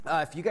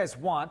if you guys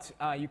want,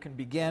 you can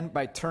begin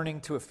by turning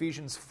to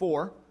Ephesians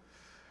 4.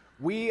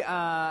 We,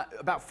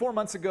 about 4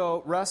 months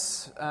ago,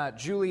 Russ,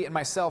 Julie, and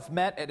myself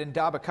met at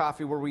Indaba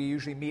Coffee, where we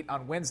usually meet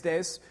on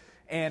Wednesdays,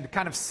 and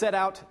kind of set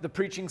out the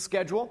preaching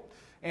schedule.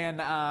 And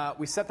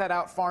we set that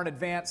out far in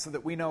advance so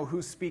that we know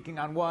who's speaking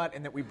on what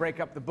and that we break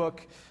up the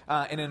book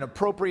in an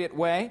appropriate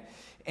way.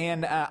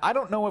 And I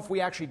don't know if we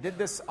actually did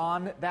this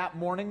on that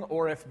morning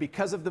or if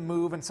because of the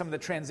move and some of the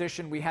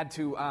transition we had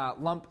to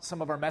lump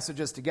some of our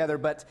messages together.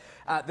 But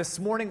this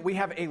morning we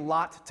have a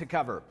lot to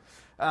cover.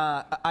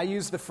 I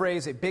use the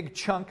phrase a big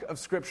chunk of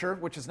Scripture,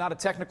 which is not a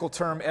technical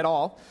term at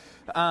all.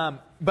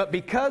 But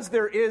because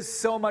there is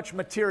so much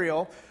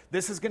material,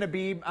 this is going to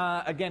be,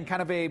 again,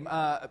 kind of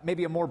a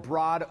maybe a more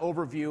broad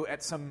overview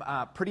at some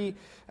pretty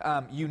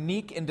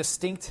unique and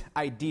distinct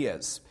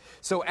ideas.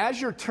 So as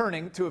you're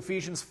turning to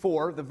Ephesians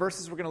 4, the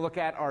verses we're going to look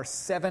at are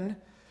 7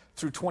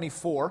 through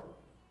 24.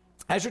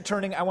 As you're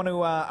turning, I want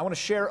to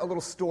share a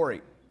little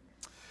story.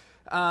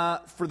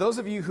 For those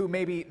of you who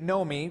maybe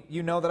know me,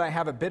 you know that I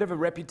have a bit of a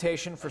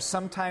reputation for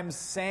sometimes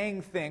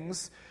saying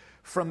things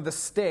from the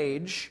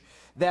stage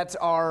that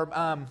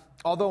are,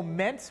 although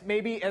meant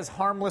maybe as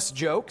harmless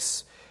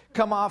jokes,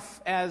 come off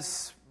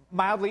as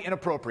mildly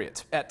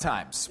inappropriate at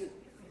times.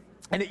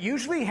 And it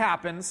usually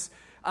happens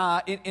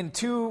in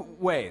two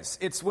ways.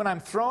 It's when I'm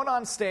thrown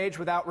on stage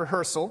without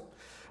rehearsal,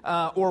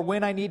 or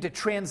when I need to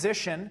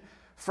transition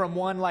from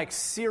one like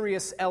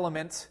serious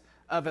element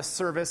of a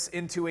service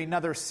into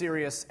another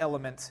serious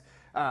element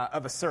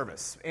of a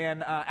service.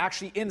 And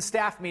actually in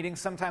staff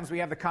meetings, sometimes we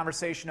have the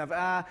conversation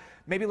of,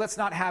 maybe let's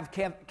not have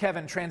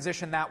Kevin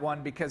transition that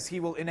one because he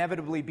will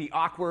inevitably be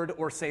awkward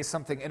or say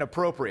something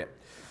inappropriate.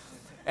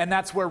 And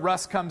that's where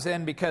Russ comes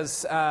in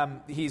because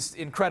he's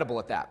incredible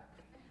at that.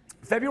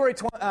 February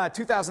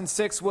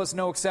 2006 was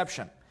no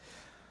exception.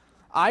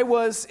 I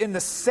was in the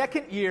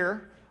second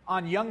year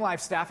on Young Life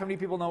staff. How many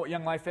people know what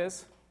Young Life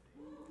is?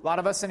 A lot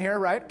of us in here,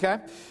 right? Okay.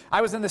 I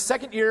was in the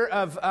second year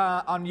of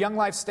on Young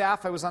Life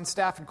staff. I was on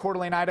staff in Coeur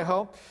d'Alene,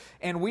 Idaho,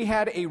 and we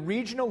had a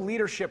regional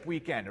leadership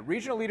weekend. A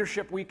regional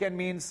leadership weekend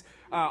means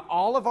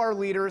all of our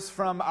leaders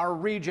from our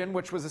region,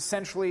 which was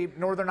essentially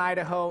northern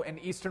Idaho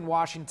and eastern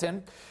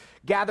Washington,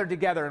 gathered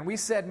together. And we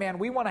said, man,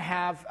 we want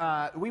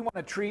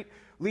to treat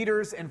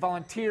leaders and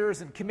volunteers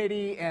and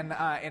committee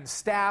and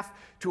staff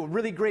to a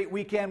really great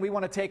weekend. We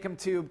want to take them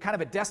to kind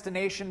of a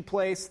destination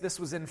place. This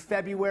was in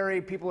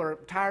February. People are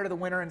tired of the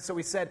winter. And so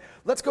we said,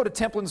 let's go to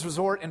Templins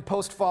Resort in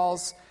Post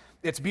Falls.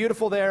 It's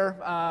beautiful there,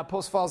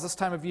 Post Falls this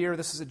time of year.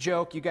 This is a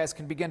joke. You guys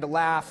can begin to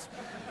laugh.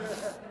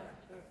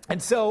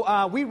 And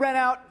so we rent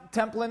out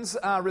Templins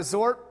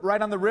Resort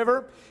right on the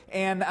river.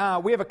 And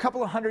we have a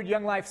couple of hundred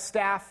Young Life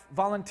staff,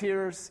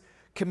 volunteers,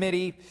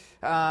 committee,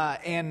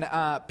 and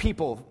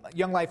people,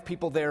 Young Life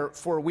people there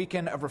for a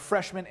weekend of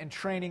refreshment and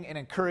training and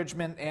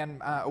encouragement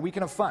and a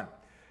weekend of fun.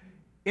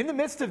 In the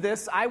midst of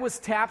this, I was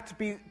tapped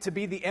to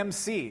be the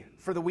MC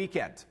for the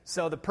weekend.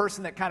 So the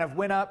person that kind of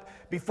went up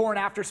before and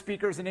after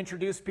speakers and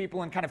introduced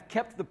people and kind of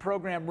kept the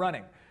program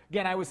running.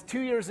 Again, I was 2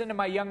 years into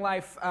my Young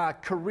Life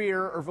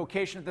career or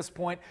vocation at this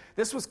point.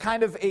 This was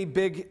kind of a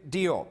big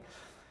deal.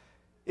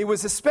 It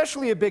was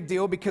especially a big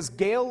deal because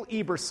Gail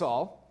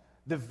Ebersol,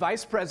 the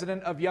vice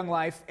president of Young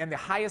Life and the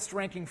highest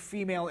ranking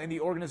female in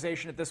the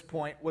organization at this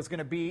point, was going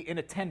to be in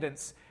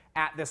attendance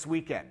at this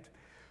weekend.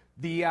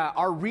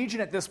 Our region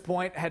at this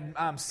point had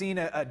seen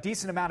a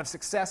decent amount of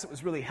success. It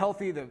was really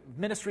healthy. The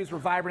ministries were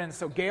vibrant. And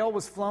so Gail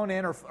was flown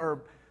in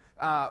or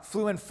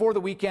flew in for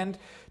the weekend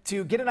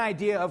to get an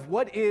idea of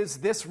what is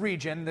this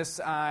region,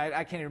 I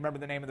can't even remember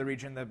the name of the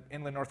region, the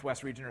Inland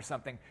Northwest region or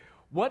something.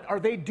 What are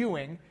they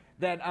doing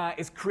that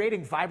is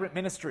creating vibrant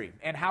ministry,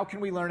 and how can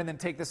we learn and then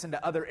take this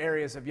into other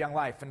areas of Young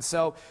Life? And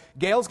so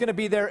Gail's going to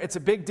be there. It's a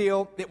big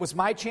deal. It was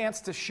my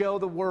chance to show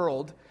the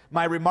world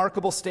my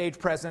remarkable stage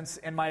presence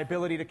and my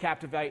ability to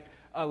captivate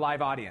a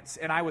live audience,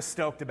 and I was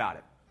stoked about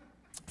it.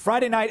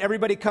 Friday night,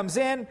 everybody comes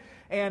in,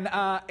 and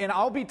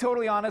I'll be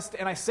totally honest,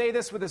 and I say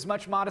this with as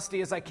much modesty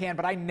as I can,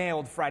 but I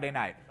nailed Friday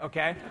night,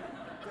 okay?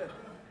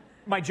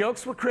 My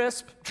jokes were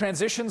crisp,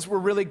 transitions were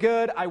really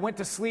good. I went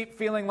to sleep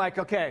feeling like,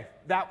 okay,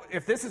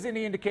 if this is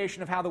any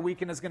indication of how the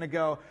weekend is going to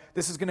go,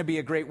 this is going to be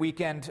a great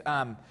weekend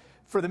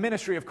for the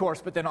ministry, of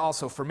course, but then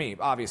also for me,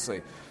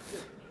 obviously.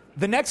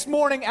 The next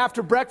morning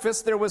after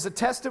breakfast, there was a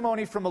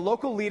testimony from a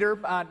local leader,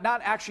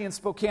 not actually in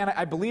Spokane.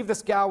 I believe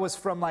this gal was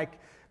from like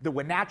the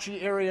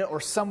Wenatchee area or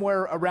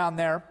somewhere around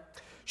there.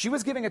 She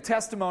was giving a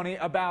testimony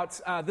about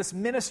this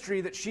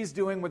ministry that she's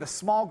doing with a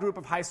small group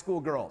of high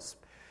school girls.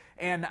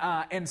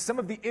 And some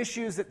of the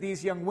issues that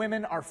these young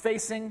women are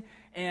facing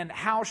and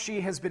how she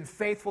has been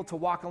faithful to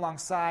walk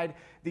alongside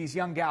these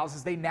young gals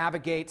as they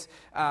navigate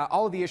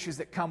all of the issues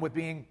that come with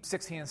being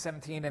 16 and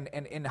 17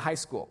 and in high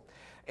school.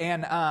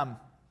 And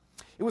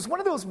it was one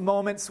of those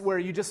moments where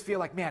you just feel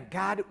like, man,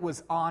 God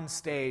was on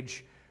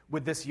stage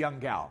with this young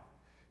gal.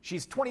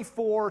 She's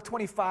 24,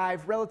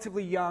 25,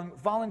 relatively young,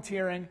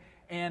 volunteering,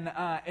 and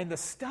the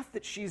stuff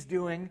that she's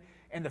doing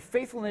and the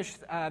faithfulness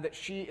that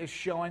she is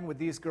showing with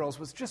these girls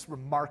was just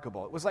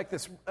remarkable. It was like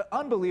this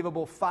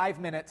unbelievable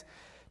 5-minute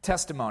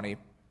testimony.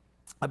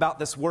 about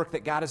this work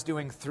that God is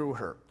doing through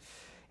her.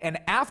 And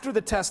after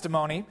the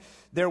testimony,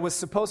 there was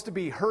supposed to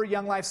be her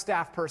Young Life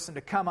staff person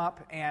to come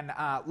up and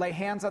lay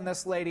hands on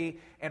this lady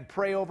and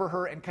pray over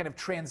her and kind of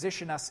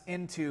transition us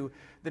into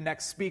the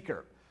next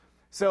speaker.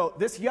 So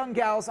this young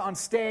gal's on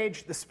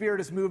stage, the Spirit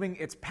is moving,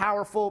 it's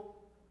powerful,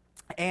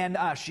 and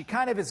she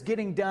kind of is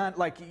getting done,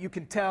 like you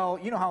can tell,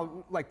 you know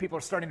how like people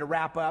are starting to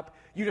wrap up?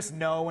 You just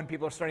know when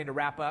people are starting to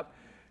wrap up.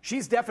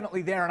 She's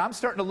definitely there, and I'm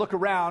starting to look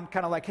around,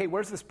 kind of like, hey,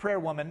 where's this prayer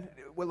woman?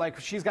 Well, like,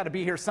 she's got to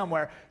be here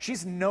somewhere.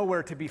 She's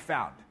nowhere to be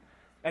found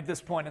at this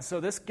point. And so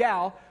this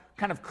gal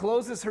kind of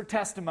closes her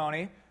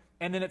testimony,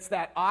 and then it's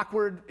that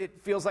awkward,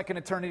 it feels like an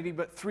eternity,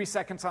 but 3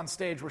 seconds on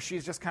stage where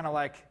she's just kind of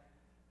like,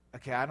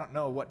 okay, I don't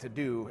know what to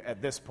do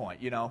at this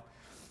point, you know?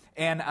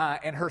 And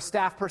her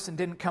staff person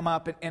didn't come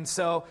up, and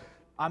so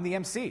I'm the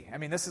MC. I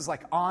mean, this is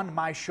like on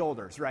my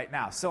shoulders right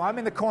now. So I'm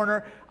in the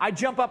corner. I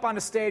jump up on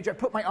the stage. I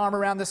put my arm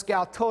around this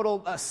gal,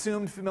 total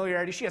assumed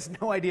familiarity. She has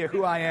no idea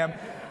who I am.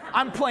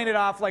 I'm playing it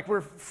off like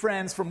we're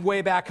friends from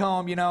way back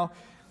home, you know.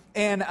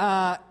 And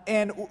I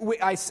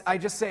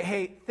just say,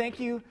 hey,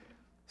 thank you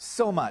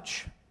so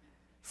much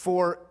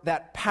for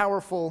that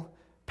powerful,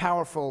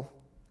 powerful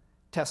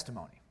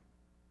testimony.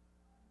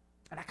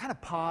 And I kind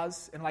of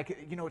pause and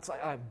like, you know, it's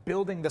like I'm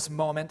building this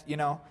moment, you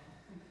know.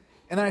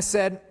 And then I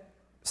said,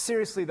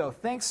 seriously, though,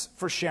 thanks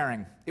for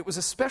sharing. It was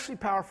especially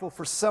powerful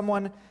for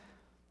someone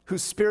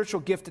whose spiritual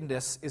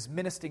giftedness is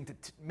ministering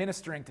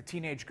to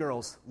teenage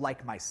girls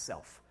like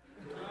myself.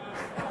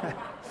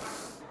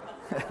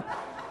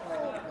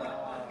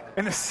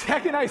 And the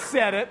second I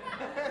said it,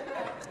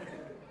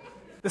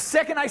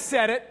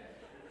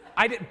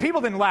 people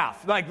didn't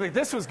laugh. Like,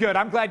 this was good.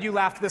 I'm glad you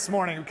laughed this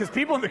morning because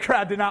people in the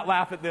crowd did not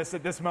laugh at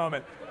this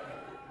moment.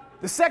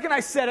 The second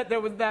I said it,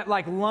 there was that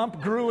like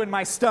lump grew in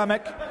my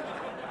stomach.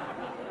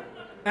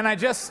 And I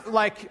just,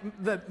 like,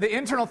 the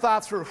internal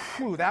thoughts were,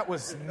 whew, that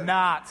was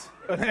not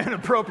an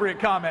appropriate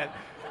comment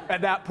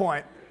at that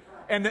point.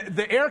 And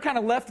the air kind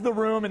of left the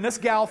room, and this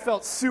gal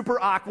felt super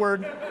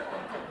awkward.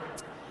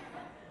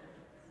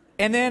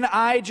 And then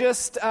I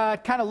just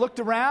kind of looked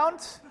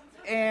around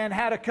and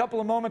had a couple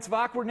of moments of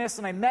awkwardness,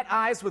 and I met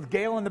eyes with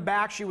Gail in the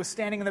back. She was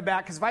standing in the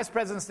back, because vice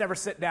presidents never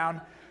sit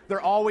down.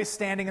 They're always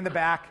standing in the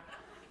back.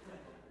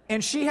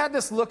 And she had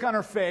this look on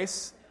her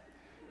face.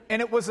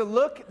 And it was a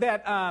look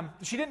that,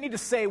 she didn't need to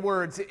say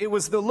words. It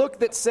was the look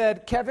that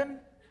said, Kevin,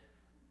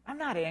 I'm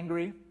not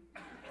angry.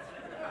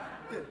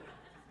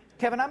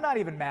 Kevin, I'm not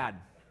even mad.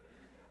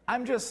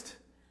 I'm just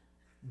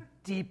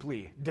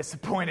deeply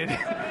disappointed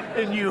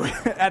in you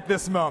at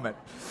this moment.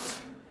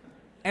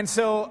 And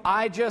so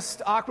I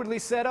just awkwardly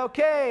said,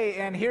 okay,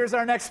 and here's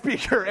our next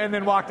speaker, and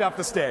then walked off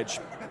the stage.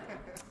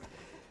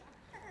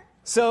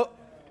 So,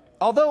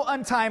 although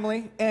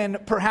untimely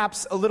and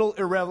perhaps a little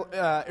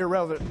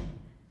irrelevant,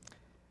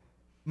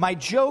 my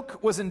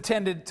joke was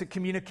intended to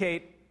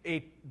communicate a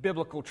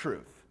biblical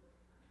truth.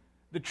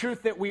 The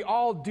truth that we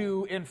all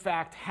do, in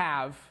fact,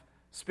 have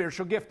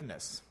spiritual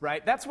giftedness,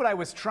 right? That's what I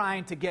was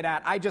trying to get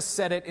at. I just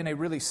said it in a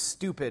really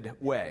stupid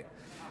way.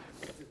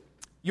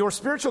 Your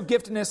spiritual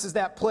giftedness is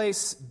that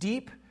place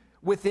deep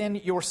within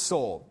your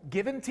soul,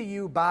 given to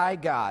you by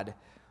God,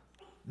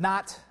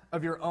 not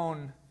of your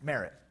own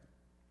merit.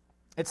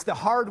 It's the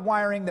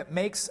hardwiring that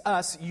makes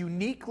us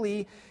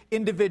uniquely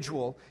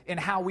individual in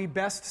how we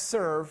best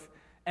serve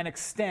and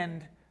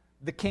extend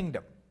the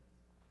kingdom.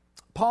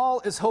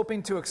 Paul is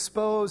hoping to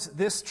expose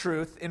this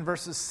truth in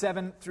verses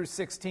 7 through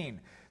 16.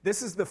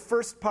 This is the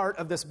first part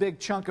of this big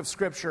chunk of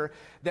Scripture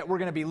that we're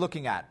going to be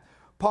looking at.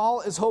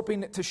 Paul is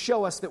hoping to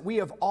show us that we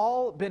have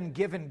all been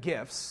given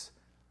gifts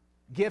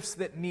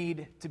that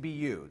need to be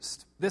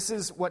used. This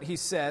is what he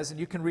says, and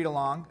you can read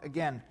along.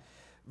 Again,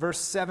 verse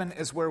 7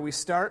 is where we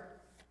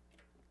start.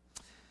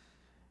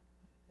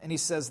 And he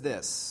says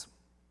this,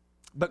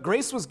 "But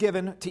grace was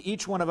given to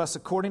each one of us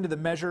according to the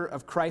measure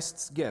of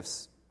Christ's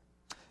gifts.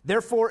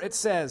 Therefore it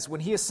says, when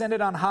he ascended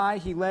on high,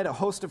 he led a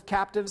host of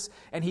captives,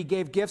 and he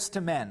gave gifts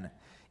to men.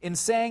 In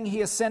saying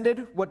he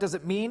ascended, what does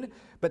it mean?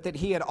 But that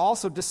he had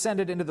also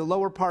descended into the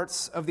lower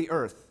parts of the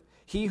earth.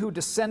 He who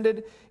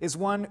descended is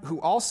one who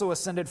also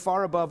ascended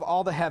far above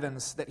all the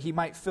heavens, that he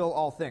might fill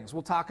all things."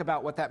 We'll talk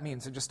about what that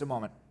means in just a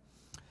moment.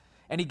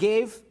 "And he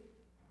gave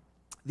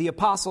the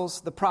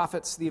apostles, the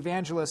prophets, the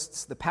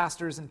evangelists, the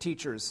pastors and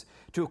teachers,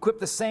 to equip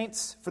the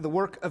saints for the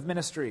work of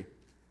ministry,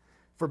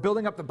 for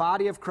building up the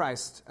body of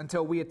Christ,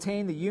 until we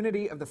attain the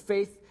unity of the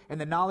faith and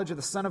the knowledge of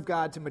the Son of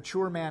God, to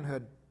mature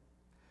manhood,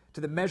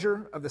 to the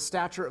measure of the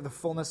stature of the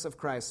fullness of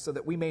Christ, so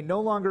that we may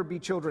no longer be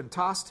children,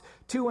 tossed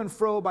to and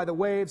fro by the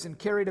waves and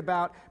carried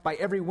about by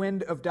every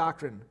wind of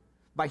doctrine,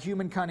 by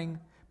human cunning,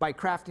 by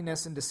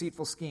craftiness and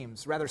deceitful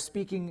schemes. Rather,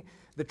 speaking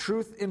the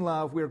truth in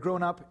love, we are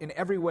grown up in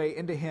every way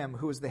into him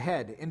who is the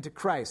head, into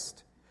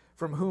Christ,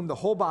 from whom the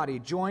whole body,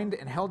 joined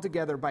and held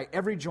together by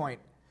every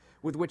joint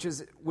with which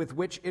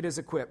it is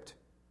equipped,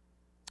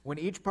 when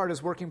each part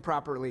is working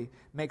properly,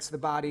 makes the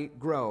body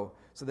grow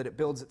so that it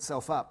builds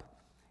itself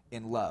up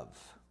in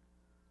love."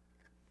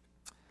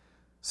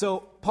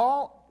 So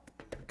Paul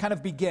kind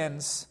of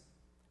begins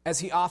as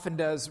he often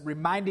does,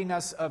 reminding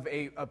us of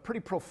a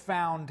pretty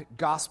profound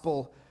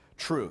gospel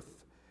truth.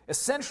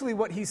 Essentially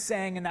what he's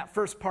saying in that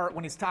first part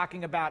when he's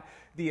talking about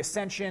the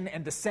ascension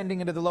and descending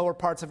into the lower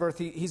parts of earth,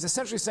 he's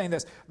essentially saying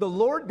this: the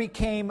Lord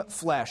became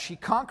flesh. He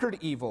conquered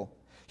evil.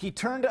 He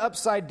turned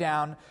upside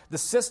down the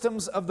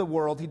systems of the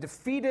world. He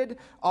defeated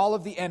all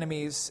of the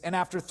enemies. And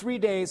after 3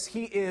 days,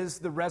 he is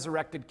the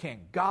resurrected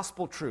king.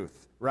 Gospel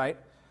truth, right?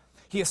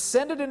 He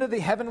ascended into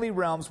the heavenly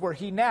realms where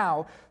he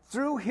now,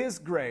 through his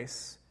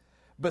grace,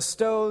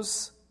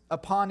 bestows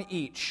upon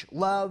each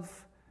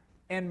love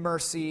and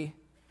mercy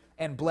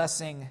and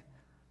blessing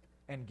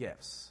and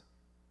gifts.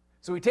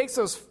 So he takes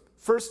those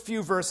first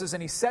few verses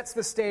and he sets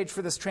the stage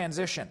for this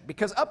transition.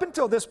 Because up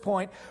until this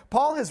point,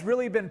 Paul has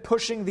really been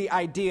pushing the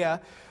idea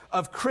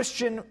of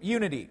Christian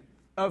unity,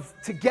 of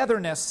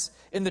togetherness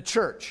in the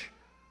church.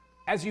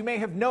 As you may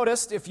have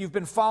noticed, if you've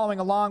been following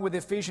along with the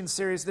Ephesians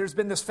series, there's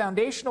been this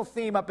foundational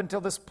theme up until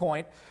this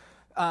point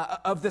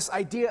of this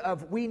idea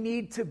of we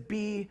need to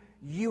be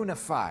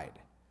unified.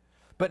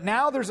 But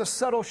now there's a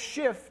subtle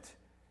shift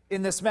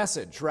in this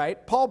message,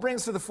 right? Paul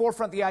brings to the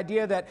forefront the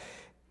idea that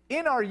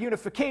in our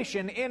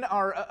unification, in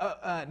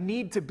our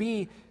need to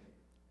be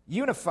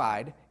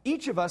unified,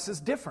 each of us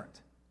is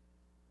different.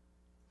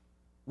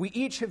 We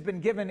each have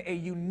been given a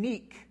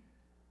unique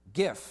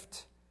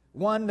gift,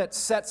 one that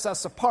sets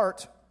us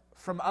apart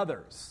from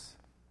others.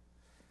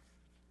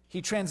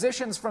 He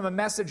transitions from a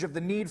message of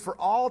the need for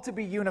all to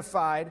be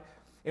unified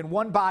in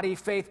one body,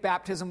 faith,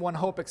 baptism, one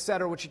hope,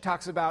 etc., which he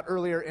talks about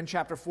earlier in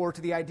chapter 4,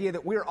 to the idea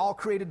that we're all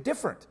created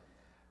different.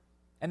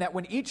 And that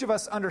when each of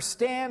us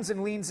understands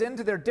and leans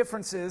into their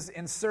differences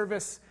in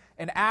service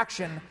and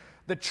action,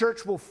 the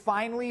church will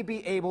finally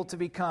be able to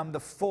become the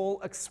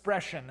full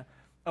expression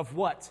of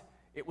what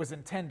it was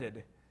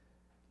intended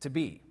to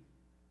be.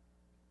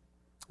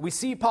 We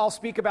see Paul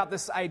speak about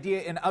this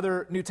idea in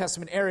other New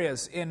Testament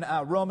areas. In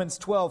Romans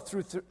 12,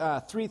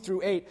 3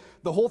 through 8,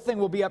 the whole thing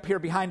will be up here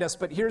behind us,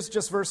 but here's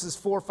just verses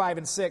 4, 5,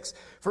 and 6.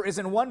 For as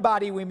in one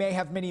body we may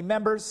have many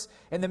members,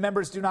 and the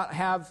members do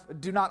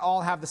not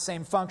all have the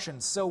same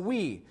functions. So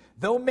we,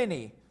 though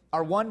many,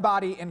 are one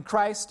body in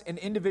Christ and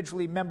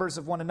individually members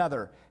of one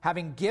another,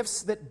 having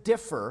gifts that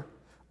differ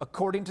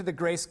according to the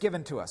grace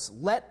given to us.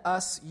 Let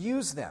us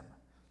use them.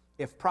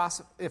 If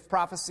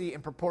prophecy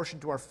in proportion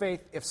to our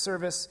faith, if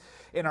service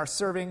in our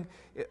serving,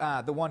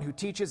 the one who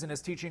teaches in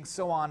his teaching,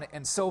 so on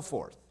and so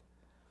forth.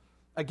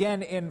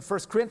 Again, in 1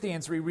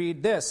 Corinthians, we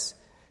read this: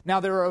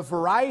 now there are a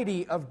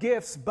variety of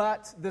gifts,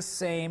 but the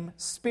same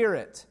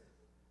Spirit.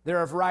 There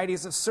are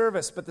varieties of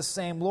service, but the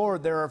same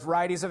Lord. There are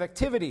varieties of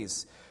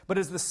activities, but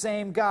it is the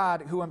same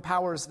God who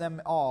empowers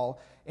them all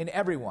in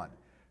everyone.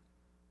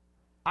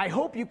 I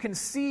hope you can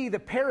see the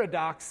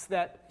paradox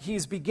that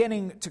he's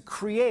beginning to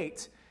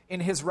create in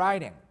his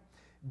writing.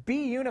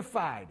 Be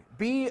unified,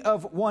 be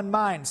of one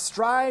mind,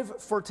 strive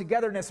for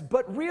togetherness,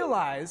 but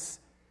realize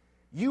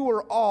you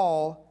are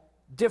all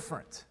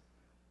different.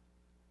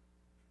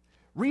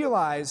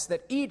 Realize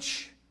that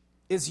each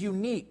is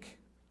unique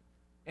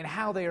in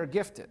how they are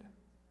gifted,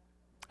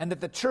 and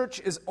that the church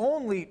is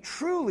only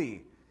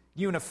truly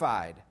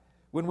unified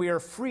when we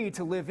are free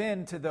to live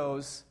into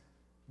those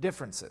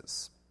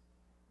differences.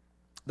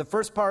 The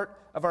first part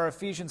of our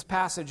Ephesians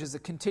passage is a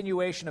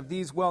continuation of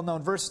these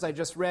well-known verses I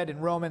just read in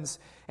Romans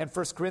and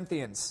 1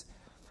 Corinthians.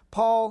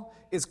 Paul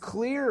is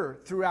clear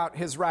throughout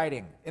his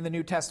writing in the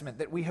New Testament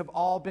that we have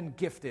all been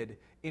gifted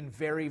in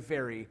very,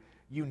 very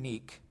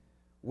unique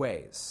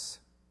ways.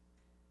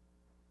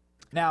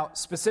 Now,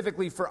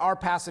 specifically for our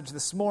passage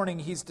this morning,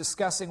 he's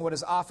discussing what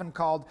is often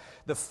called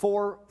the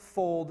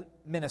fourfold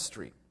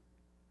ministry.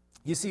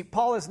 You see,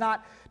 Paul is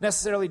not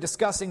necessarily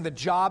discussing the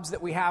jobs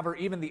that we have or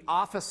even the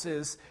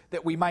offices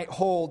that we might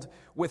hold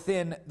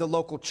within the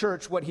local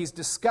church. What he's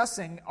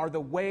discussing are the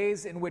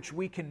ways in which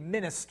we can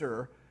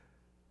minister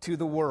to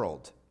the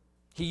world.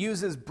 He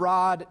uses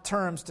broad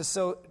terms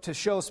to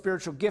show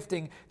spiritual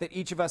gifting that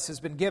each of us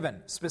has been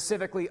given,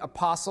 specifically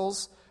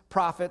apostles,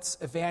 prophets,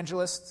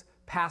 evangelists,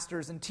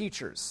 pastors, and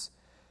teachers.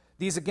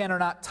 These, again, are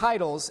not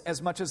titles as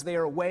much as they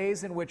are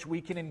ways in which we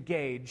can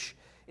engage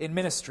in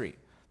ministry.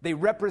 They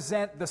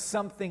represent the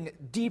something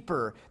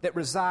deeper that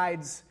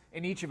resides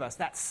in each of us,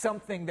 that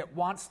something that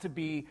wants to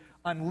be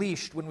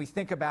unleashed when we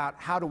think about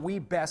how do we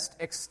best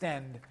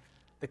extend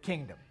the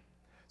kingdom.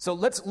 So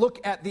let's look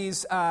at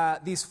these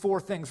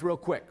four things real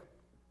quick.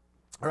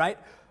 All right?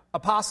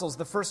 Apostles,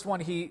 the first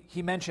one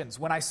he mentions.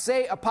 When I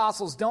say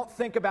apostles, don't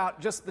think about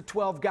just the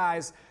 12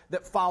 guys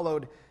that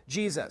followed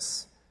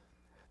Jesus.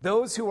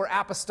 Those who are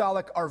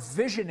apostolic are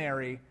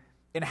visionary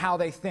in how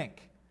they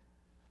think.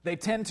 They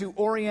tend to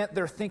orient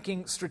their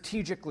thinking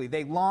strategically.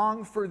 They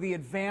long for the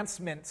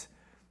advancement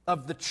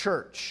of the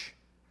church.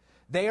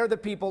 They are the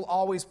people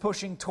always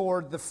pushing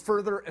toward the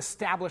further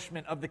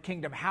establishment of the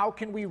kingdom. How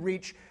can we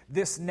reach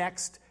this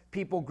next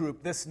people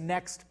group, this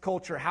next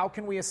culture? How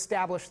can we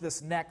establish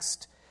this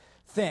next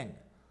thing?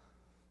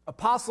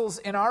 Apostles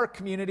in our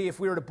community, if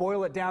we were to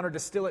boil it down or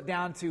distill it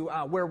down to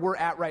where we're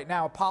at right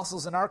now,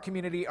 apostles in our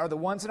community are the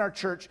ones in our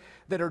church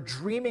that are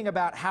dreaming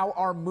about how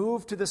our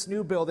move to this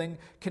new building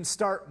can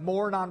start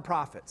more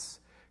nonprofits,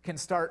 can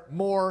start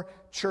more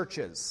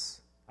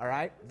churches, all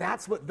right?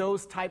 That's what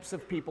those types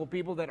of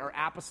people that are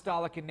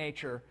apostolic in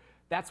nature,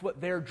 that's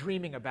what they're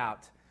dreaming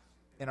about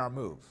in our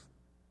move.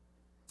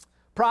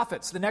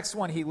 Prophets, the next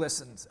one he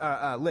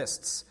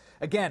lists.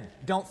 Again,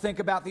 don't think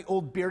about the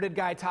old bearded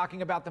guy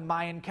talking about the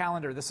Mayan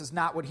calendar. This is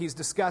not what he's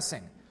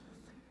discussing.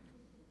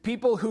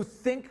 People who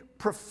think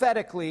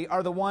prophetically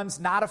are the ones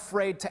not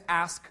afraid to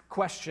ask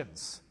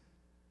questions,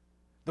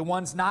 the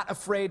ones not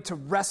afraid to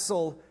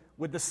wrestle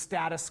with the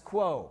status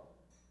quo.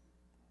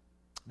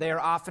 They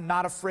are often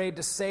not afraid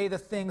to say the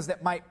things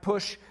that might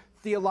push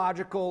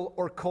theological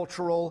or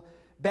cultural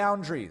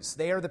boundaries.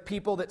 They are the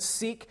people that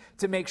seek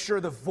to make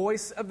sure the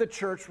voice of the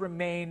church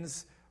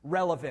remains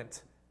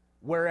relevant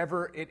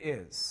wherever it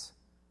is.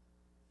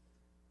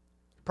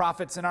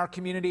 Prophets in our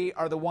community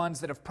are the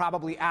ones that have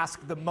probably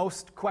asked the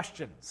most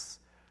questions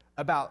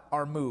about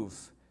our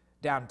move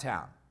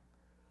downtown.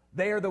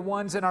 They are the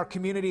ones in our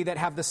community that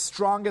have the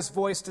strongest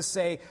voice to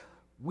say,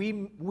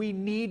 we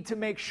need to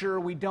make sure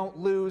we don't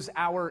lose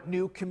our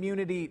new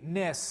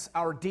community-ness,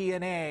 our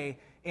DNA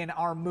in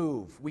our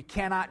move. We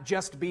cannot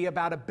just be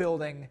about a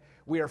building.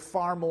 We are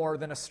far more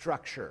than a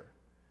structure.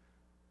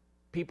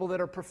 People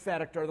that are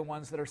prophetic are the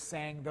ones that are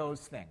saying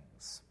those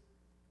things.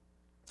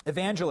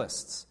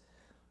 Evangelists,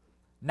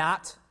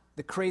 not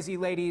the crazy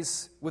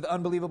ladies with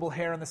unbelievable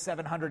hair in the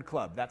 700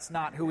 Club. That's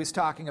not who he's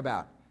talking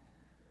about.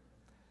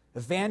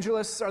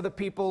 Evangelists are the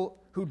people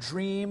who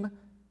dream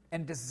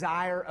and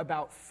desire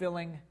about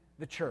filling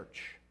the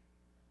church.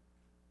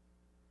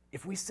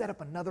 If we set up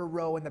another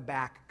row in the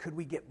back, could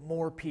we get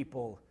more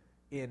people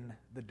in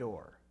the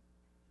door?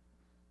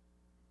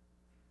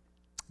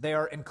 They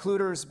are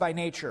includers by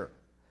nature,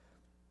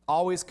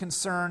 always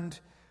concerned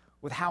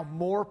with how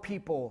more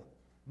people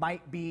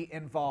might be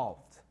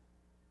involved,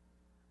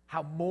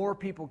 how more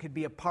people could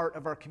be a part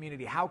of our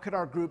community. How could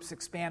our groups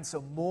expand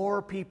so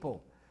more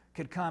people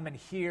could come and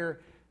hear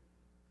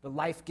the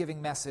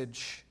life-giving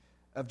message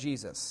of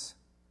Jesus?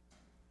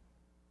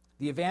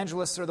 The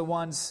evangelists are the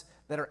ones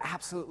that are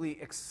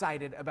absolutely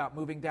excited about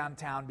moving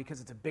downtown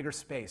because it's a bigger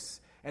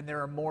space and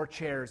there are more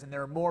chairs and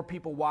there are more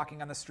people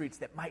walking on the streets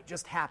that might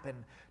just happen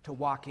to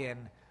walk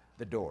in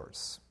the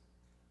doors.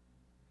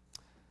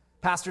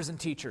 Pastors and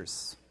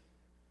teachers,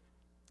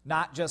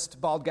 not just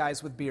bald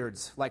guys with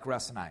beards like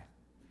Russ and I.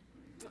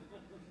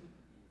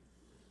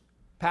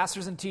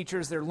 Pastors and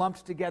teachers, they're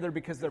lumped together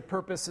because their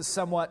purpose is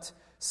somewhat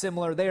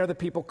similar. They are the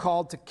people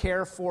called to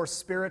care for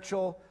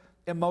spiritual,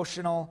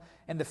 emotional,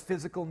 and the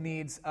physical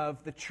needs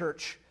of the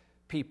church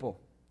people.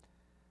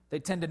 They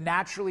tend to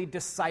naturally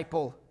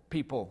disciple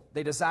people.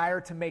 They desire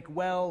to make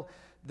well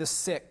the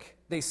sick.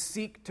 They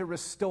seek to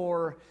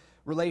restore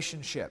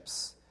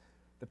relationships.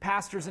 The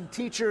pastors and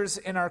teachers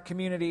in our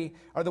community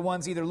are the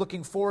ones either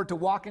looking forward to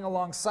walking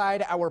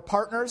alongside our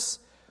partners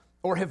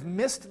or have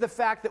missed the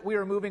fact that we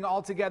are moving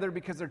all together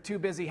because they're too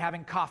busy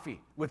having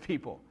coffee with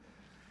people.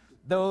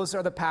 Those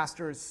are the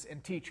pastors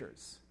and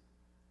teachers.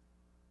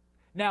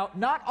 Now,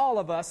 not all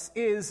of us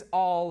is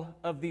all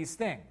of these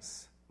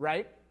things,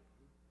 right?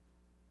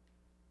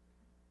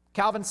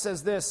 Calvin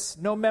says this: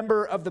 no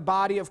member of the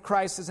body of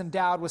Christ is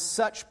endowed with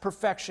such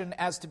perfection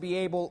as to be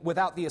able,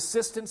 without the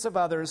assistance of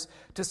others,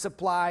 to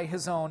supply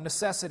his own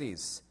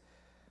necessities.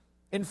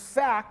 In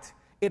fact,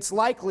 it's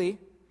likely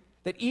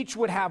that each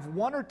would have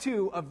one or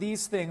two of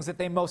these things that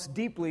they most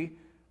deeply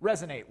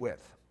resonate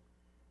with.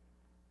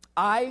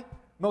 I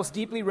most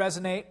deeply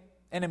resonate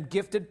and am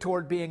gifted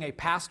toward being a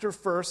pastor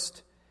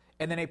first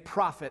and then a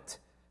prophet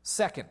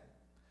second.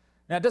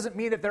 Now, it doesn't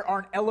mean that there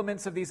aren't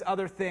elements of these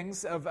other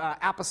things of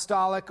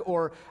apostolic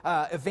or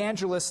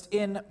evangelist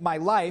in my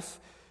life,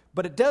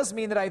 but it does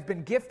mean that I've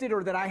been gifted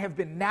or that I have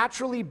been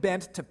naturally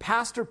bent to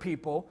pastor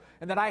people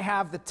and that I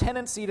have the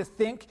tendency to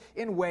think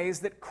in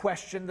ways that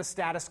question the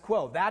status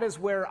quo. That is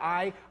where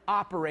I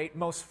operate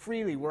most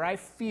freely, where I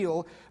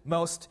feel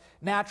most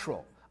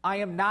natural. I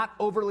am not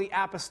overly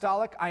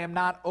apostolic. I am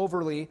not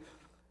overly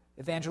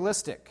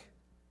evangelistic.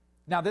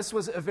 Now, this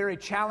was a very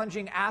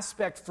challenging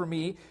aspect for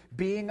me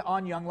being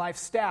on Young Life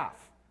staff.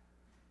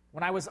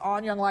 When I was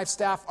on Young Life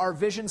staff, our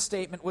vision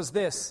statement was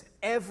this: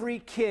 every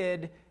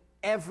kid,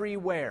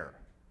 everywhere.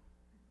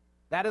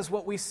 That is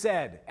what we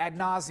said ad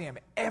nauseum.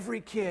 Every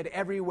kid,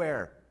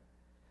 everywhere.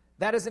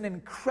 That is an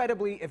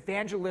incredibly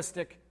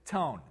evangelistic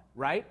tone,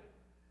 right?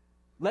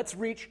 Let's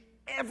reach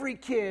every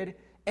kid,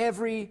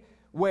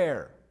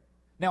 everywhere.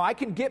 Now, I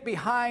can get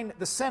behind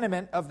the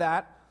sentiment of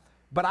that,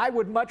 but I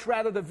would much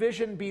rather the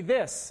vision be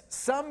this: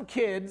 some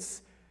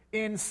kids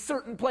in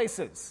certain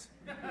places.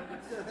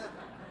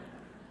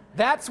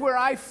 That's where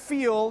I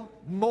feel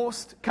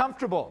most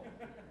comfortable.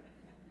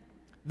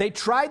 They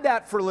tried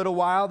that for a little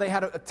while. They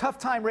had a tough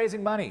time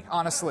raising money,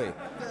 honestly.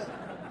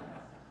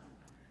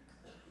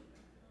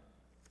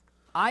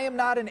 I am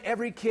not an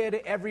every kid,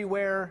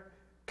 everywhere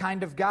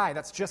kind of guy.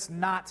 That's just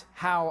not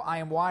how I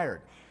am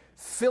wired.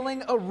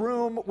 Filling a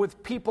room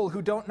with people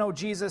who don't know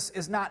Jesus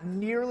is not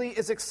nearly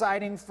as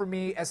exciting for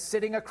me as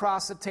sitting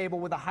across a table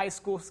with a high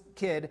school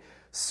kid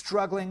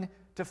struggling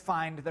to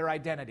find their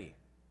identity.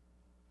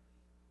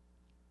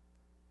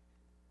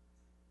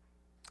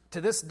 To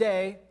this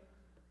day,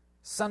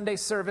 Sunday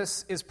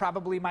service is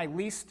probably my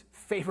least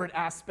favorite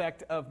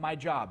aspect of my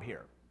job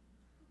here.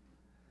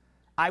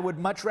 I would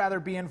much rather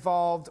be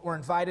involved or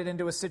invited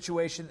into a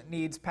situation that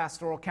needs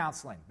pastoral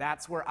counseling.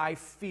 That's where I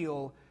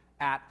feel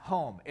at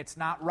home. It's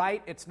not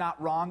right, it's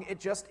not wrong, it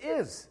just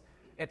is.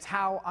 It's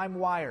how I'm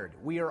wired.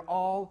 We are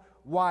all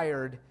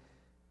wired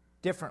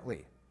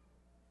differently.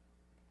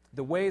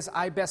 The ways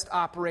I best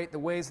operate, the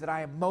ways that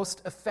I am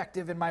most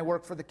effective in my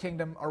work for the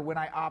kingdom are when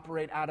I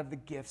operate out of the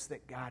gifts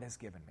that God has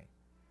given me.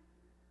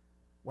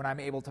 When I'm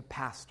able to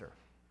pastor,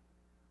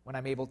 when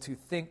I'm able to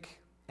think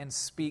and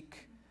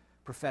speak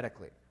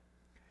prophetically.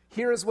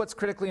 Here is what's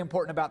critically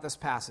important about this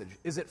passage,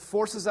 is it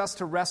forces us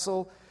to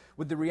wrestle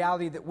with the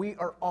reality that we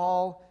are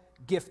all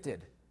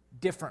gifted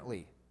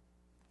differently,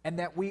 and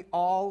that we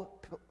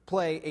all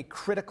play a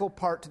critical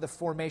part to the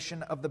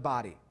formation of the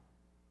body.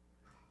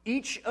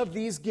 Each of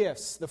these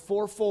gifts, the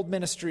fourfold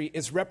ministry,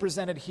 is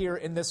represented here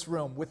in this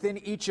room, within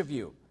each of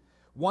you.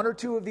 One or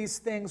two of these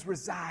things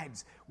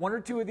resides. One or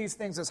two of these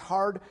things is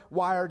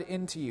hardwired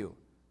into you.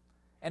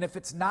 And if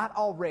it's not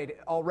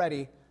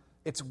already,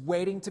 it's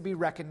waiting to be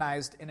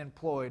recognized and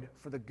employed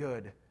for the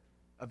good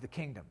of the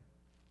kingdom.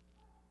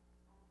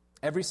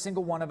 Every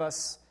single one of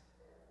us,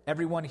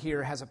 everyone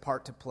here has a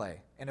part to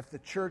play. And if the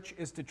church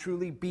is to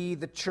truly be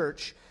the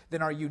church,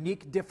 then our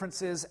unique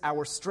differences,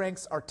 our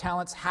strengths, our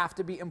talents have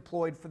to be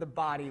employed for the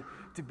body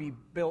to be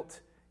built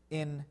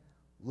in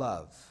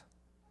love.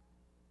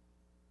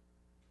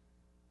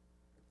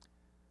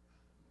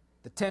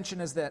 The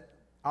tension is that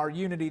our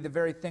unity, the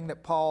very thing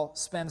that Paul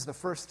spends the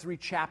first 3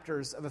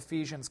 chapters of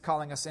Ephesians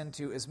calling us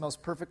into, is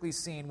most perfectly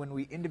seen when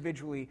we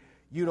individually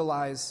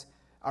utilize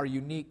our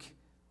unique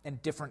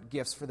and different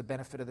gifts for the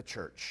benefit of the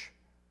church.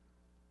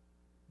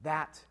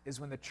 That is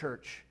when the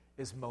church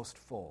is most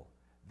full.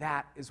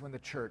 That is when the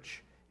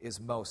church is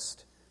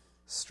most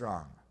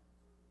strong.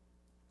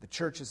 The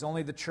church is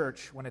only the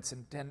church when its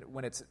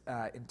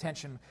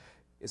intention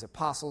is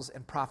apostles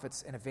and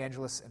prophets and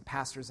evangelists and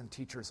pastors and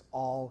teachers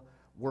all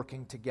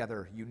working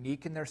together,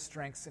 unique in their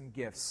strengths and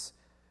gifts,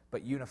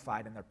 but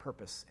unified in their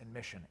purpose and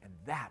mission. And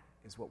that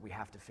is what we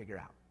have to figure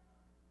out.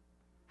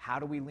 How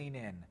do we lean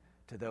in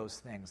to those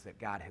things that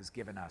God has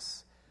given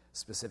us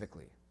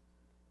specifically?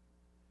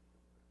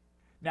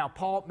 Now,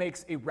 Paul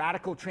makes a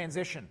radical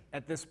transition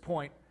at this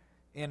point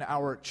in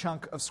our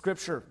chunk of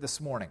Scripture this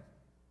morning.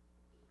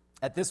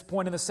 At this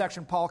point in the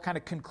section, Paul kind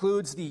of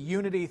concludes the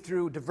unity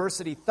through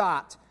diversity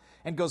thought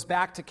and goes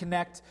back to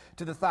connect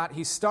to the thought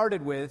he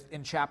started with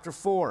in chapter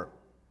 4.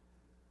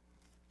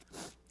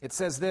 It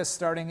says this,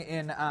 starting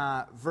in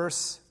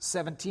verse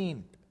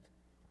 17.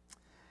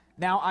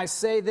 Now I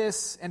say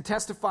this and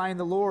testify in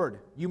the Lord,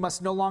 you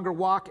must no longer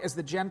walk as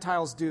the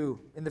Gentiles do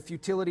in the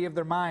futility of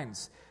their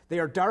minds. They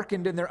are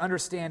darkened in their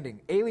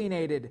understanding,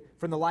 alienated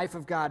from the life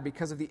of God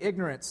because of the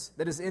ignorance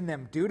that is in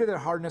them due to their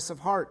hardness of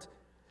heart.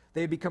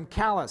 They have become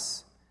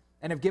callous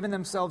and have given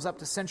themselves up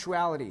to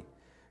sensuality,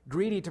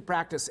 greedy to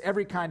practice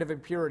every kind of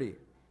impurity.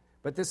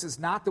 But this is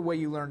not the way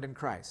you learned in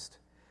Christ,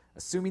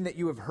 assuming that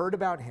you have heard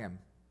about him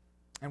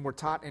and were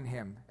taught in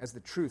him as the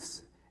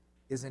truth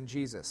is in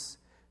Jesus,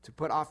 to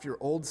put off your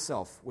old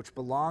self, which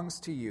belongs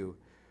to your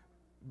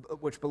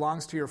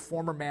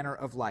former manner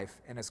of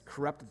life and is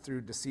corrupted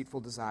through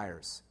deceitful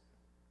desires,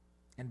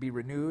 and be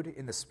renewed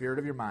in the spirit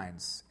of your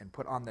minds, and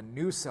put on the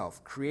new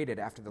self, created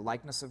after the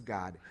likeness of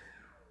God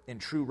in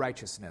true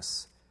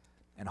righteousness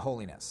and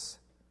holiness.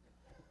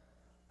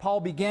 Paul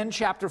began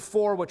chapter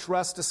 4, which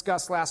Russ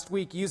discussed last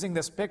week, using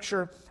this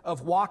picture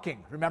of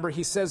walking. Remember,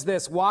 he says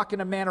this, walk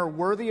in a manner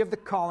worthy of the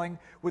calling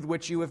with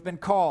which you have been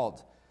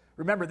called.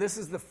 Remember, this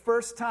is the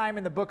first time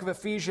in the book of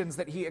Ephesians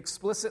that he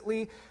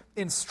explicitly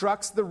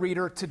instructs the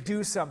reader to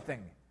do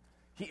something.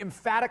 He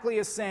emphatically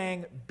is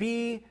saying,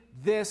 be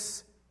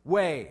this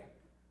way.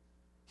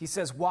 He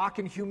says, walk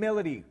in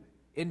humility,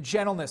 in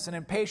gentleness, and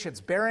in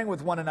patience, bearing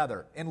with one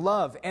another, in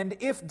love. And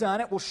if done,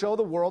 it will show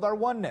the world our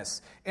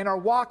oneness. In our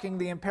walking,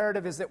 the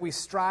imperative is that we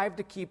strive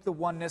to keep the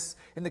oneness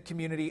in the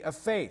community of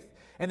faith.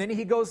 And then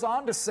he goes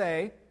on to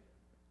say,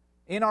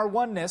 in our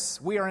oneness,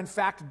 we are in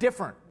fact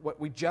different, what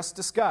we just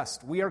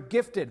discussed. We are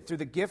gifted through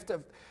the gift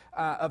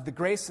of the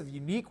grace of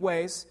unique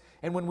ways.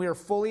 And when we are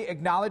fully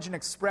acknowledge and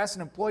express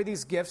and employ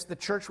these gifts, the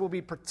church will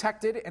be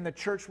protected and the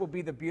church will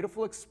be the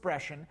beautiful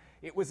expression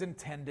it was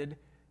intended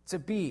to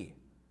be.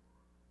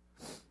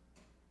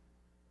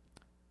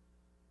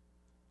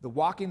 The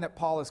walking that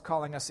Paul is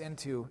calling us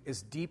into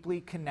is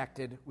deeply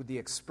connected with the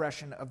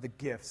expression of the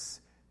gifts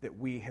that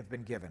we have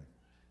been given.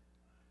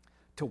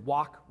 To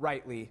walk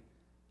rightly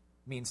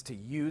means to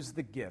use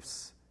the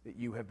gifts that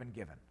you have been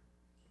given.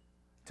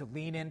 To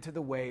lean into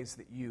the ways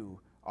that you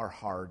are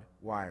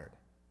hardwired.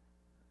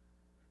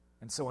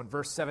 And so in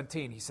verse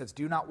 17, he says,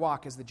 do not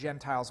walk as the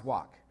Gentiles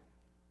walk.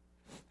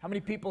 How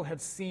many people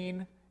have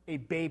seen a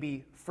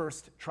baby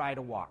first try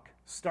to walk?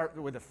 Start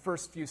with the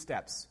first few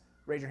steps.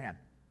 Raise your hand.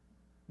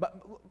 But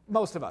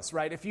most of us,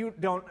 right? If you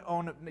don't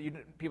own,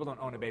 people don't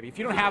own a baby. If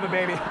you don't have a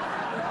baby,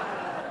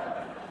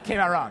 came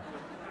out wrong.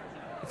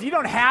 If you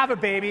don't have a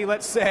baby,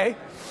 let's say,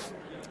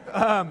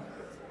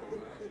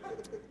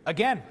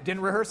 again,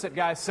 didn't rehearse it,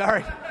 guys,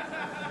 sorry.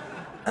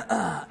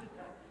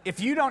 If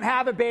you don't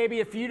have a baby,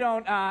 if you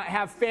don't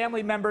have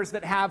family members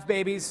that have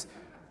babies,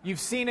 you've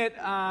seen it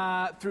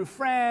through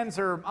friends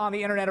or on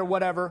the internet or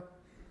whatever.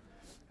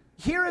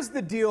 Here is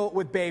the deal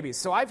with babies.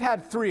 So I've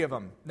had 3 of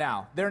them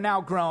now. They're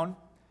now grown.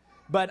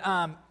 But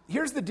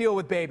here's the deal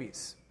with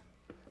babies.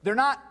 They're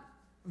not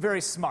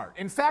very smart.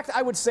 In fact,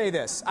 I would say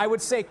this. I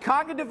would say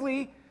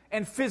cognitively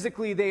and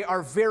physically they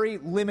are very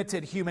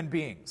limited human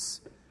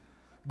beings.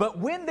 But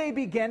when they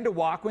begin to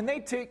walk, when they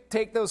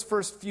take those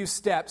first few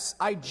steps,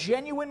 I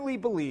genuinely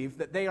believe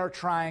that they are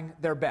trying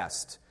their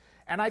best.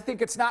 And I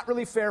think it's not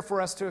really fair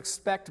for us to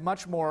expect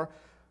much more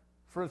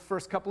for the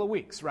first couple of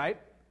weeks, right?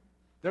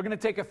 They're going to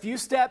take a few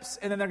steps,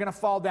 and then they're going to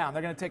fall down.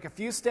 They're going to take a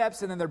few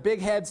steps, and then their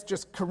big heads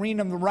just careen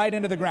them right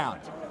into the ground.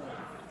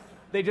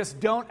 They just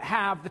don't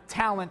have the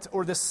talent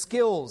or the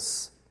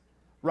skills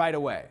right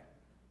away.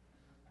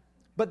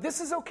 But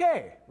this is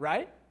okay,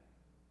 right?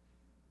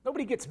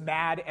 Nobody gets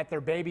mad at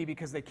their baby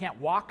because they can't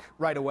walk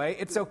right away.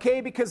 It's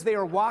okay because they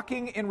are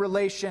walking in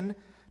relation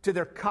to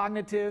their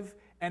cognitive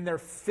and their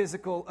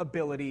physical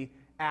ability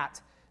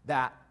at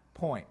that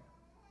point.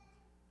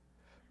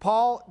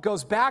 Paul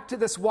goes back to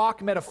this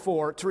walk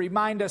metaphor to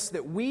remind us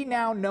that we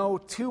now know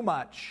too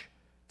much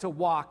to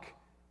walk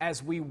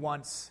as we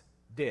once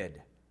did.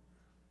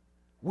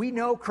 We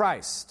know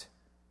Christ.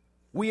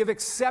 We have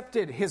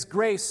accepted His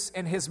grace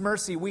and His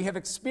mercy. We have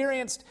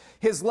experienced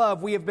His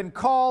love. We have been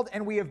called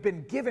and we have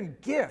been given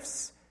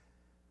gifts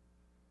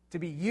to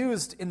be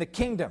used in the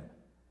kingdom.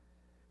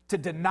 To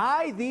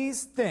deny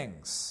these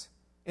things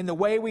in the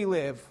way we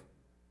live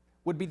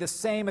would be the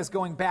same as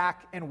going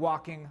back and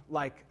walking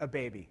like a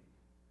baby.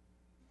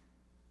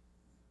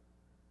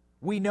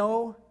 We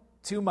know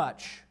too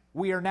much.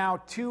 We are now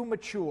too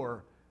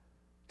mature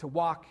to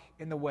walk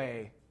in the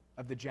way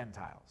of the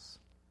Gentiles.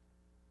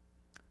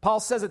 Paul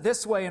says it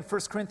this way in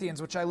 1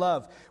 Corinthians, which I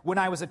love. When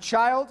I was a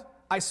child,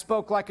 I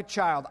spoke like a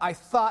child. I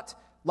thought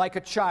like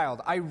a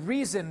child. I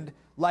reasoned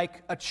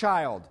like a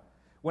child.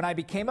 When I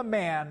became a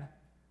man,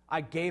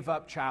 I gave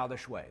up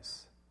childish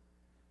ways.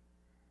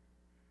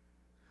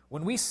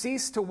 When we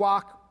cease to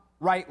walk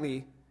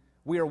rightly,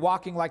 we are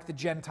walking like the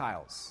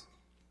Gentiles.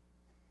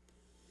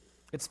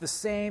 It's the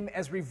same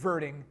as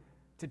reverting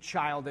to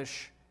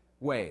childish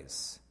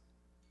ways.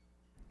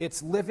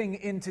 It's living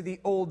into the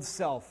old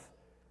self,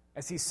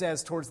 as he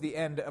says towards the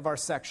end of our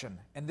section.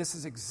 And this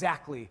is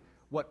exactly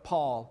what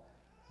Paul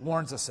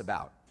warns us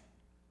about.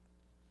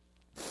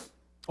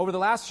 Over the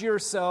last year or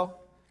so,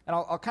 and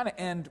I'll kind of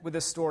end with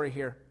this story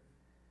here.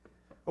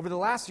 Over the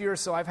last year or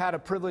so, I've had a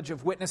privilege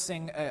of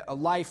witnessing a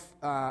life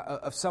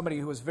of somebody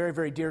who was very,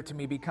 very dear to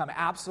me become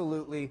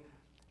absolutely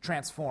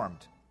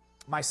transformed.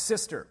 My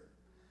sister.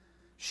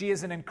 She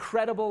is an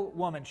incredible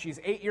woman. She's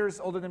 8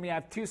 years older than me. I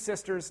have 2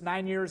 sisters,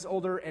 9 years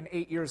older and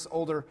 8 years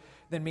older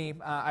than me.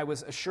 I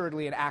was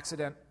assuredly an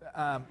accident.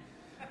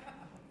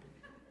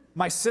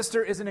 My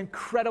sister is an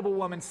incredible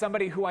woman,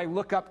 somebody who I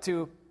look up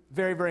to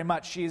very, very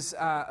much. She's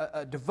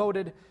a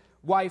devoted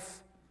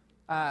wife.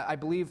 I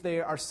believe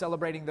they are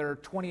celebrating their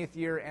 20th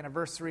year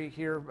anniversary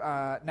here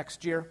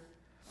next year.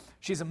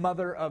 She's a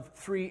mother of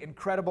 3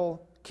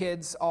 incredible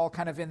kids, all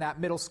kind of in that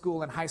middle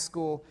school and high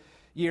school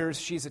years.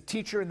 She's a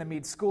teacher in the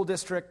Meade School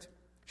District.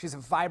 She's a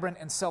vibrant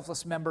and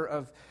selfless member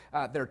of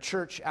their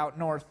church out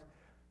north.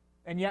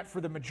 And yet, for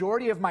the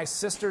majority of my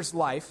sister's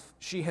life,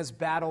 she has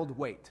battled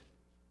weight.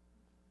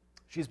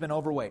 She's been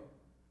overweight.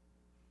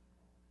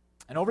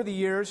 And over the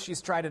years, she's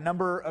tried a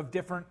number of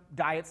different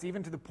diets,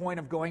 even to the point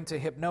of going to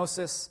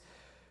hypnosis,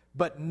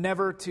 but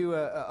never to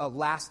a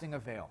lasting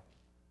avail.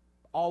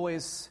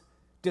 Always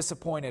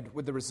disappointed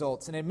with the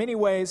results. And in many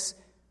ways,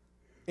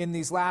 in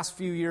these last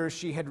few years,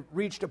 she had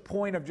reached a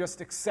point of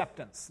just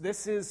acceptance.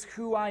 This is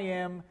who I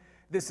am.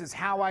 This is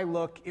how I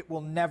look. It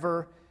will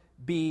never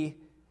be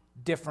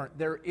different.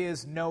 There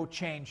is no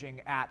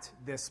changing at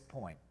this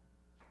point.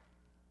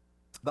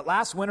 But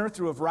last winter,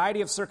 through a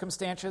variety of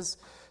circumstances,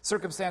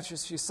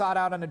 she sought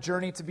out on a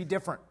journey to be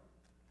different.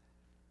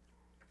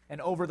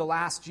 And over the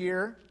last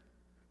year,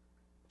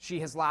 she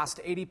has lost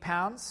 80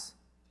 pounds,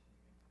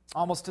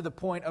 almost to the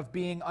point of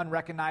being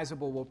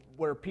unrecognizable,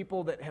 where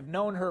people that have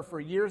known her for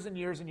years and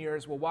years and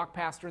years will walk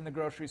past her in the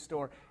grocery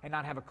store and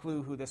not have a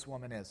clue who this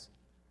woman is.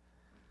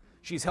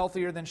 She's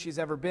healthier than she's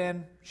ever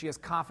been. She has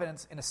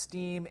confidence and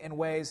esteem in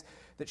ways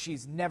that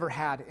she's never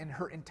had in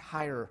her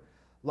entire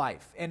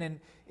life. And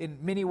in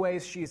many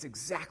ways, she is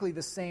exactly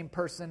the same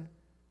person,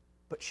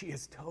 but she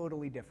is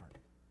totally different.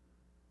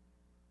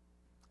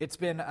 It's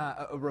been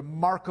a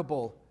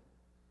remarkable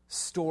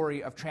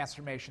story of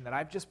transformation that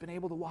I've just been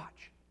able to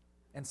watch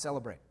and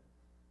celebrate.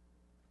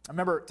 I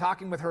remember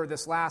talking with her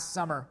this last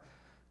summer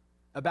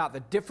about the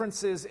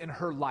differences in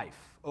her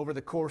life over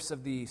the course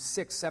of the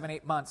 6, 7,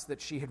 8 months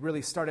that she had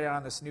really started out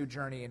on this new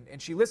journey.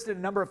 And she listed a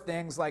number of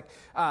things like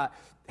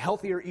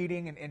healthier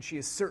eating, and she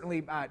has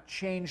certainly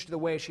changed the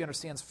way she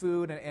understands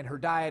food and her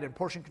diet and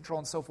portion control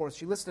and so forth.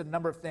 She listed a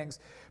number of things.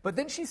 But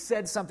then she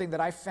said something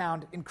that I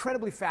found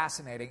incredibly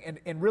fascinating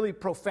and really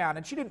profound.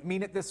 And she didn't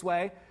mean it this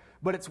way,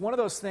 but it's one of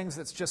those things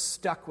that's just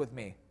stuck with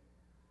me.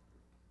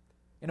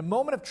 In a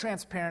moment of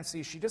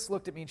transparency, she just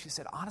looked at me and she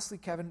said, honestly,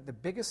 Kevin, the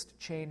biggest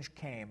change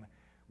came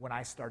when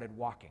I started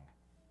walking.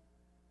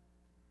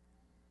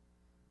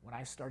 When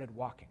I started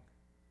walking.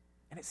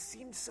 And it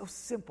seemed so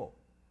simple.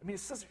 I mean,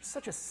 it's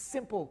such a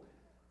simple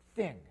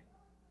thing.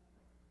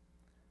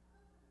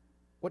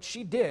 What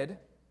she did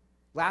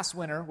last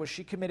winter was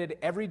she committed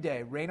every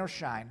day, rain or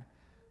shine,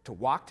 to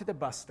walk to the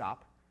bus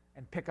stop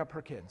and pick up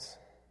her kids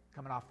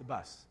coming off the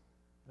bus.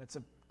 And it's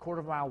a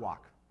quarter-mile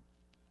walk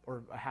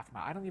or a half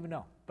mile. I don't even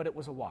know, but it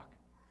was a walk.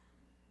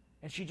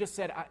 And she just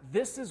said,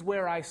 this is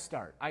where I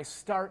start. I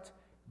start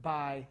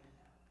by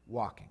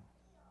walking.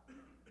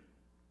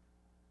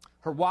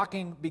 Her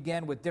walking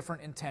began with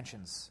different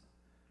intentions.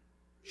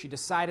 She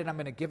decided, I'm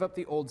going to give up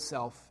the old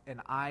self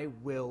and I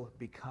will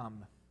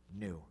become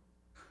new.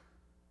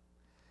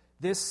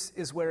 This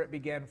is where it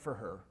began for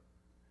her,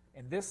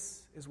 and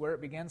this is where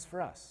it begins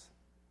for us.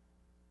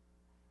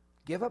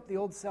 Give up the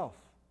old self.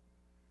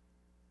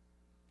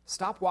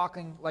 Stop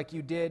walking like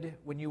you did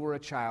when you were a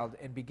child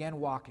and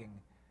begin walking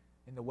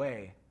in the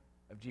way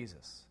of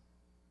Jesus.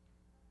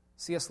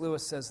 C.S.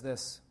 Lewis says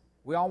this,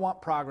 we all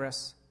want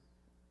progress,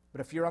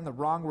 but if you're on the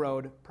wrong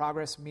road,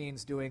 progress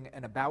means doing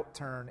an about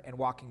turn and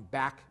walking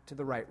back to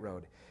the right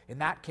road. In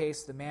that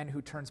case, the man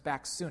who turns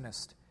back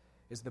soonest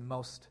is the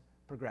most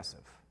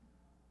progressive.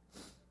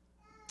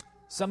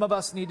 Some of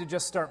us need to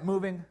just start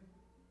moving.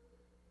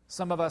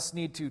 Some of us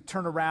need to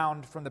turn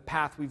around from the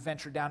path we've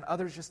ventured down.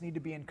 Others just need to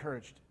be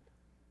encouraged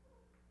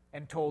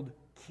and told,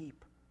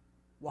 keep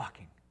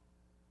walking.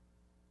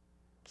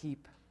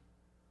 Keep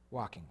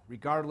walking.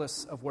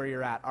 Regardless of where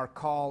you're at, our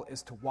call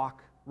is to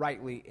walk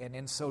rightly, and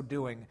in so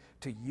doing,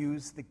 to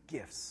use the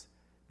gifts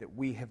that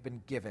we have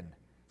been given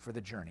for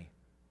the journey.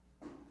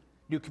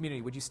 New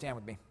community, would you stand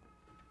with me?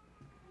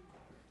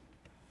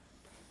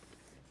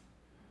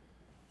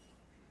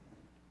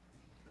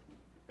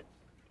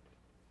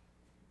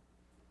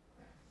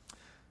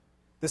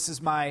 This is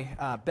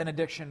my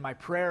benediction, my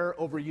prayer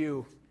over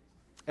you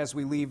as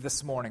we leave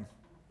this morning.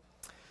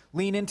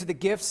 Lean into the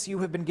gifts you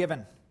have been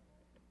given.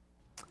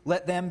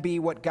 Let them be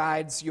what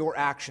guides your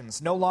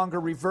actions, no longer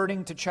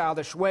reverting to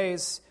childish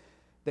ways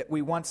that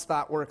we once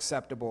thought were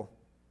acceptable.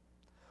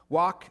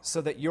 Walk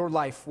so that your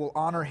life will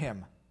honor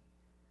him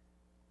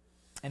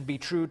and be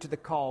true to the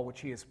call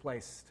which he has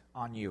placed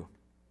on you.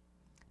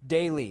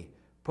 Daily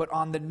put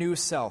on the new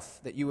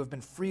self that you have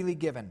been freely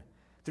given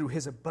through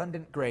his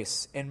abundant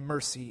grace and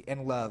mercy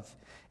and love,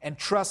 and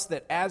trust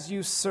that as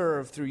you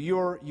serve through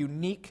your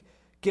unique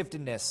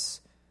giftedness,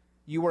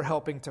 you are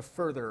helping to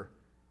further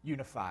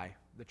unify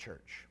the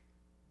church.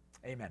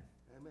 Amen.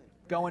 Amen.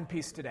 Go in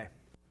peace today.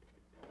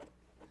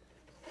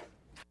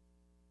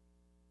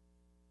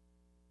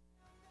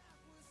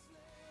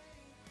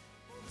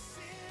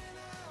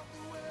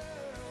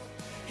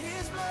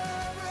 His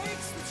blood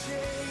breaks the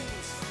chains.